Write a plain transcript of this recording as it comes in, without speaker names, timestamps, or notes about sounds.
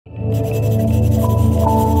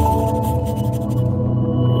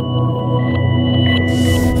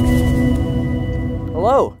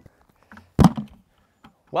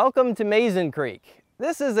Welcome to Mazon Creek.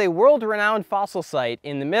 This is a world-renowned fossil site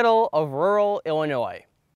in the middle of rural Illinois.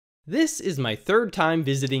 This is my third time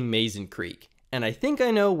visiting Mazon Creek, and I think I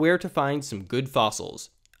know where to find some good fossils.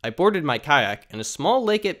 I boarded my kayak in a small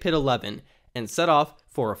lake at Pit 11 and set off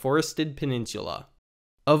for a forested peninsula.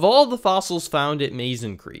 Of all the fossils found at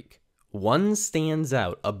Mazon Creek, one stands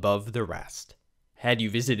out above the rest. Had you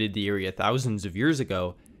visited the area thousands of years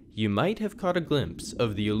ago, you might have caught a glimpse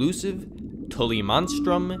of the elusive Tully Monster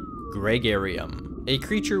gregarium, a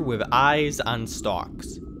creature with eyes on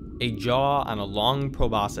stalks, a jaw on a long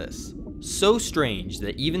proboscis, so strange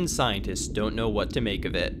that even scientists don't know what to make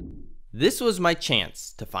of it. This was my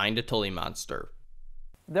chance to find a Tully Monster.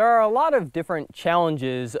 There are a lot of different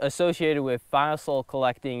challenges associated with fossil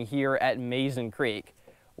collecting here at Mazon Creek.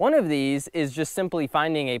 One of these is just simply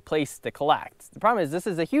finding a place to collect. The problem is this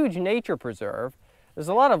is a huge nature preserve. There's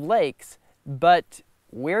a lot of lakes, but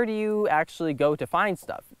where do you actually go to find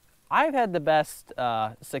stuff? I've had the best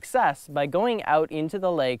success by going out into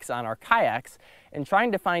the lakes on our kayaks and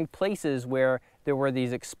trying to find places where there were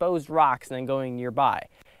these exposed rocks and then going nearby.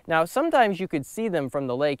 Now, sometimes you could see them from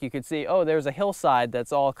the lake. You could see, oh, there's a hillside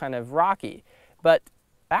that's all kind of rocky. But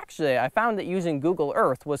actually, I found that using Google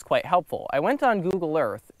Earth was quite helpful. I went on Google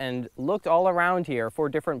Earth and looked all around here for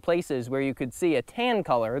different places where you could see a tan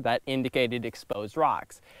color that indicated exposed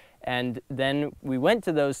rocks. And then we went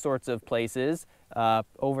to those sorts of places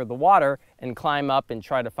over the water and climb up and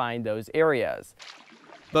try to find those areas.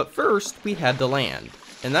 But first, we had to land,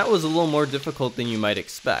 and that was a little more difficult than you might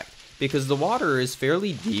expect, because the water is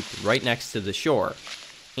fairly deep right next to the shore,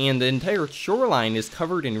 and the entire shoreline is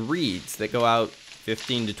covered in reeds that go out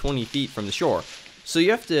 15 to 20 feet from the shore. So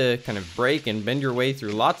you have to kind of break and bend your way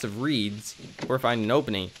through lots of reeds or find an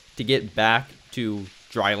opening to get back to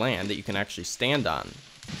dry land that you can actually stand on.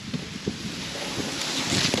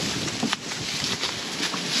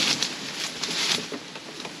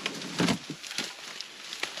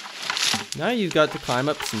 Now you've got to climb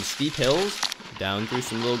up some steep hills, down through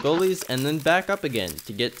some little gullies, and then back up again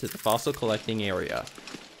to get to the fossil collecting area.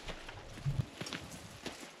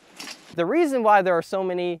 The reason why there are so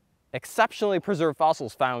many exceptionally preserved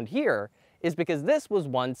fossils found here is because this was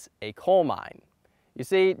once a coal mine. You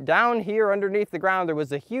see, down here underneath the ground there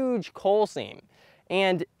was a huge coal seam,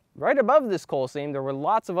 and right above this coal seam there were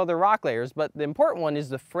lots of other rock layers, but the important one is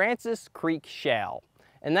the Francis Creek Shale.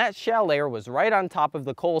 And that shale layer was right on top of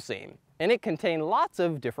the coal seam, and it contained lots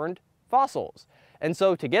of different fossils. And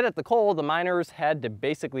so to get at the coal, the miners had to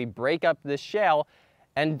basically break up this shale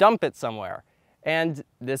and dump it somewhere. And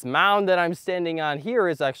this mound that I'm standing on here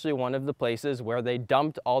is actually one of the places where they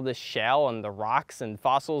dumped all the shale and the rocks and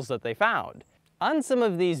fossils that they found. On some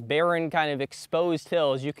of these barren kind of exposed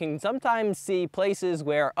hills, you can sometimes see places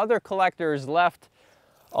where other collectors left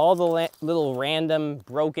all the little random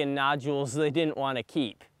broken nodules they didn't want to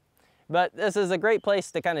keep. But this is a great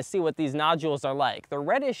place to kind of see what these nodules are like. They're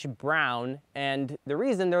reddish brown, and the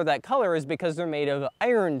reason they're that color is because they're made of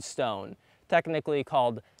ironstone, technically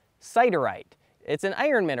called siderite. It's an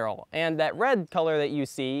iron mineral, and that red color that you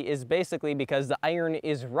see is basically because the iron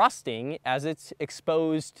is rusting as it's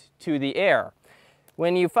exposed to the air.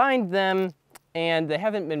 When you find them and they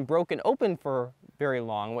haven't been broken open for very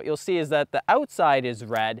long, what you'll see is that the outside is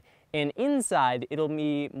red, and inside it'll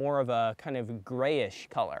be more of a kind of grayish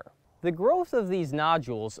color. The growth of these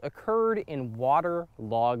nodules occurred in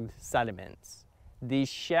water-logged sediments. These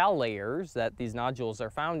shale layers that these nodules are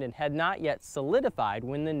found in had not yet solidified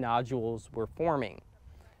when the nodules were forming.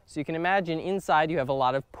 So you can imagine inside you have a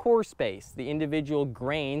lot of pore space. The individual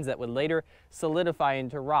grains that would later solidify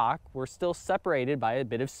into rock were still separated by a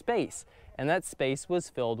bit of space, and that space was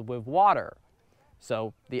filled with water.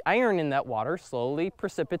 So the iron in that water slowly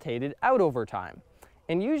precipitated out over time.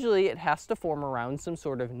 And usually it has to form around some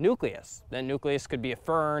sort of nucleus. That nucleus could be a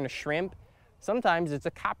fern, a shrimp. Sometimes it's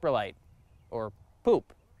a coprolite, or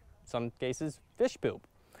poop. In some cases, fish poop.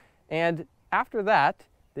 And after that,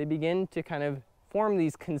 they begin to kind of form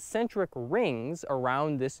these concentric rings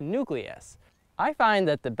around this nucleus. I find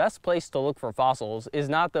that the best place to look for fossils is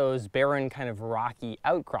not those barren kind of rocky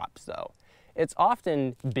outcrops though. It's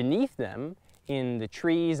often beneath them in the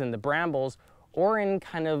trees and the brambles, or in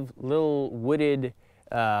kind of little wooded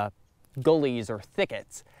gullies or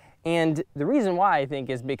thickets. And the reason why I think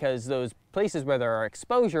is because those places where there are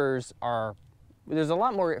exposures there's a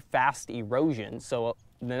lot more fast erosion, so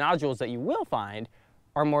the nodules that you will find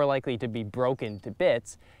are more likely to be broken to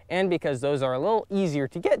bits, and because those are a little easier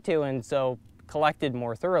to get to and so collected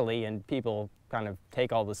more thoroughly, and people kind of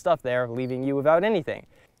take all the stuff there, leaving you without anything.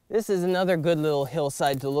 This is another good little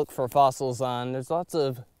hillside to look for fossils on. There's lots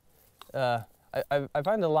of I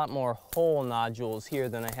find a lot more hole nodules here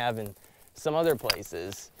than I have in some other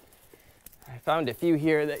places. I found a few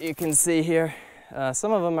here that you can see here.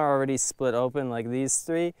 Some of them are already split open, like these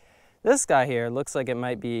three. This guy here looks like it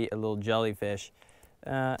might be a little jellyfish.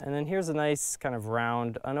 And then here's a nice kind of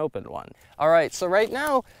round, unopened one. All right, so right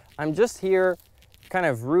now I'm just here kind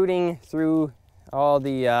of rooting through all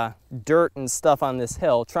the dirt and stuff on this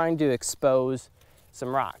hill, trying to expose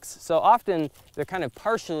some rocks. So often they're kind of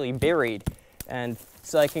partially buried, and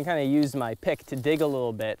so I can kind of use my pick to dig a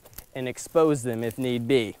little bit and expose them if need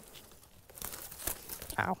be.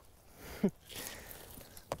 Ow.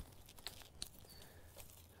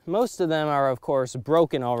 Most of them are, of course,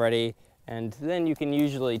 broken already, and then you can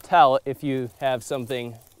usually tell if you have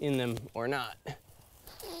something in them or not.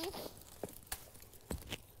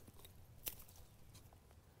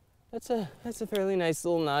 That's a fairly nice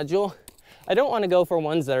little nodule. I don't want to go for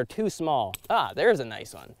ones that are too small. Ah, there's a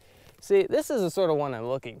nice one. See, this is the sort of one I'm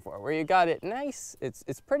looking for, where you got it nice, it's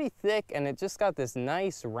pretty thick, and it just got this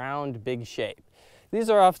nice, round, big shape. These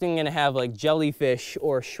are often going to have like jellyfish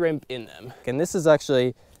or shrimp in them. And this is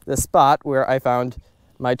actually the spot where I found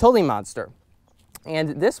my Tully Monster.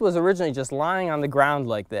 And this was originally just lying on the ground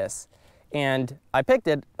like this. And I picked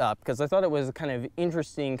it up because I thought it was a kind of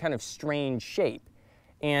interesting, kind of strange shape.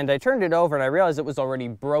 And I turned it over and I realized it was already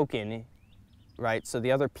broken, right? So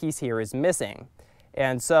the other piece here is missing.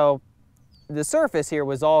 And so the surface here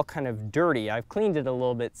was all kind of dirty. I've cleaned it a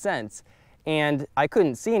little bit since, and I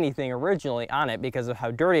couldn't see anything originally on it because of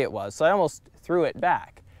how dirty it was, so I almost threw it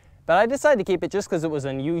back. But I decided to keep it just because it was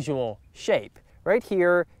an unusual shape. Right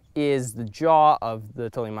here is the jaw of the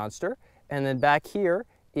Tully Monster, and then back here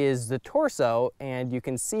is the torso, and you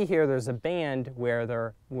can see here there's a band where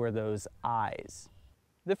there were those eyes.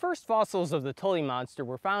 The first fossils of the Tully Monster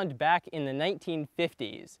were found back in the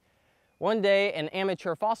 1950s. One day, an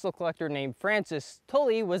amateur fossil collector named Francis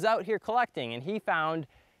Tully was out here collecting, and he found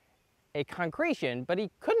a concretion, but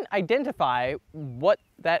he couldn't identify what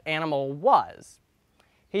that animal was.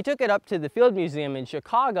 He took it up to the Field Museum in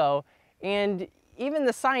Chicago, and even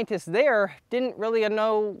the scientists there didn't really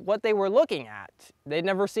know what they were looking at. They'd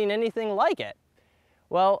never seen anything like it.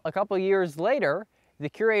 Well, a couple years later, the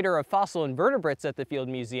curator of fossil invertebrates at the Field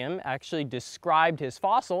Museum actually described his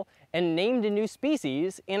fossil and named a new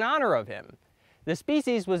species in honor of him. The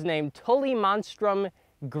species was named Tully Monstrum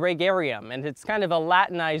gregarium, and it's kind of a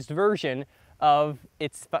Latinized version of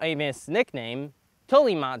its famous nickname,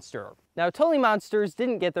 Tully Monster. Now, Tully Monsters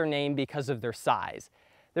didn't get their name because of their size.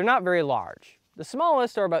 They're not very large. The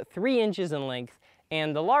smallest are about 3 inches in length,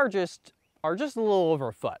 and the largest are just a little over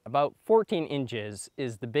a foot. About 14 inches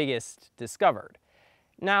is the biggest discovered.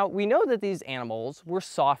 Now, we know that these animals were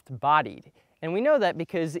soft-bodied, and we know that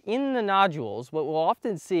because in the nodules, what we'll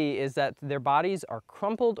often see is that their bodies are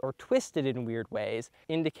crumpled or twisted in weird ways,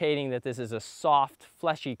 indicating that this is a soft,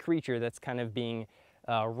 fleshy creature that's kind of being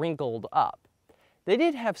wrinkled up. They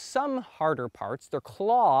did have some harder parts. Their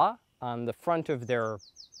claw on the front of their,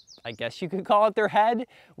 I guess you could call it their head,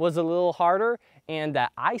 was a little harder, and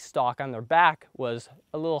that eye stalk on their back was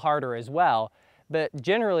a little harder as well. But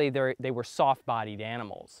generally they were soft-bodied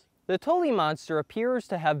animals. The Tully Monster appears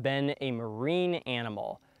to have been a marine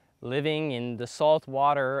animal, living in the salt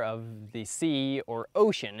water of the sea or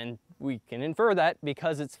ocean, and we can infer that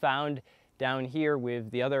because it's found down here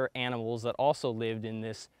with the other animals that also lived in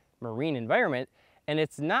this marine environment, and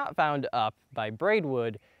it's not found up by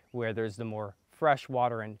Braidwood, where there's the more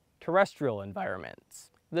freshwater and terrestrial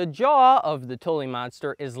environments. The jaw of the Tully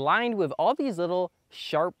Monster is lined with all these little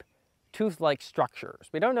sharp tooth-like structures.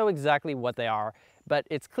 We don't know exactly what they are, but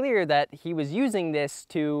it's clear that he was using this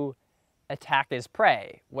to attack his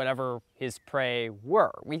prey, whatever his prey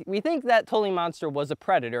were. We think that Tully Monster was a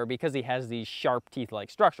predator because he has these sharp teeth-like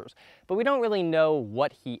structures, but we don't really know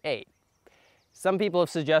what he ate. Some people have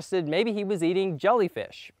suggested maybe he was eating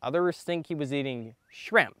jellyfish. Others think he was eating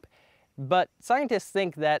shrimp. But scientists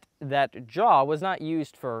think that that jaw was not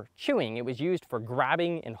used for chewing, it was used for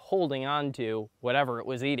grabbing and holding on to whatever it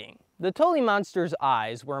was eating. The Tully Monster's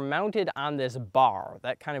eyes were mounted on this bar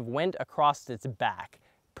that kind of went across its back,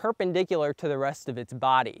 perpendicular to the rest of its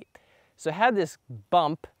body. So it had this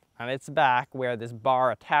bump on its back where this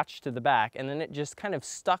bar attached to the back, and then it just kind of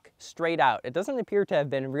stuck straight out. It doesn't appear to have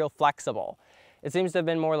been real flexible. It seems to have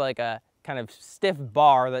been more like a kind of stiff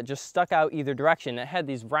bar that just stuck out either direction. It had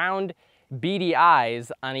these round, beady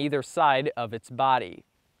eyes on either side of its body.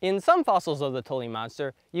 In some fossils of the Tully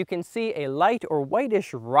Monster, you can see a light or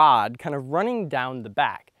whitish rod kind of running down the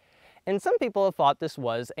back. And some people have thought this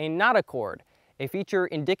was a notochord. a feature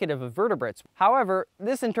indicative of vertebrates. However,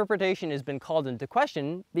 this interpretation has been called into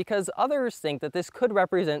question because others think that this could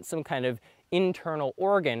represent some kind of internal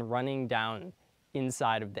organ running down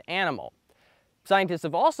inside of the animal. Scientists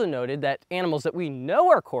have also noted that animals that we know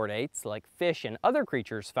are chordates, like fish and other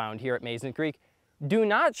creatures found here at Mazon Creek, do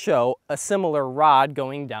not show a similar rod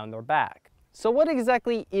going down their back. So what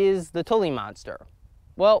exactly is the Tully Monster?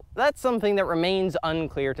 Well, that's something that remains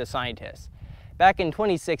unclear to scientists. Back in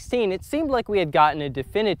 2016, it seemed like we had gotten a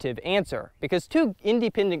definitive answer because two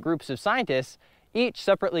independent groups of scientists each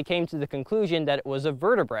separately came to the conclusion that it was a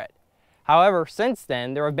vertebrate. However, since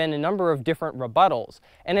then, there have been a number of different rebuttals,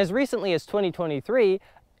 and as recently as 2023,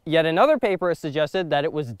 yet another paper has suggested that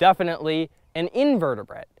it was definitely an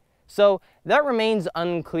invertebrate. So that remains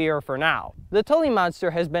unclear for now. The Tully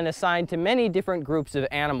Monster has been assigned to many different groups of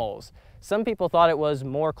animals. Some people thought it was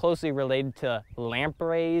more closely related to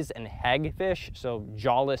lampreys and hagfish, so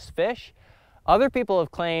jawless fish. Other people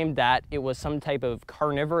have claimed that it was some type of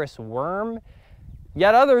carnivorous worm.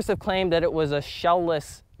 Yet others have claimed that it was a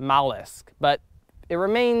shellless mollusk, but it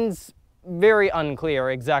remains very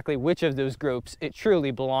unclear exactly which of those groups it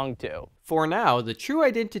truly belonged to. For now, the true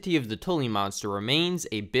identity of the Tully Monster remains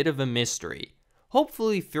a bit of a mystery.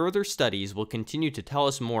 Hopefully further studies will continue to tell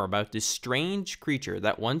us more about this strange creature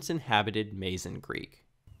that once inhabited Mazon Creek.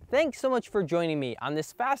 Thanks so much for joining me on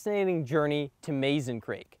this fascinating journey to Mazon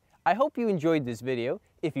Creek. I hope you enjoyed this video.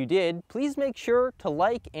 If you did, please make sure to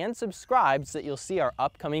like and subscribe so that you'll see our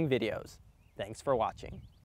upcoming videos. Thanks for watching.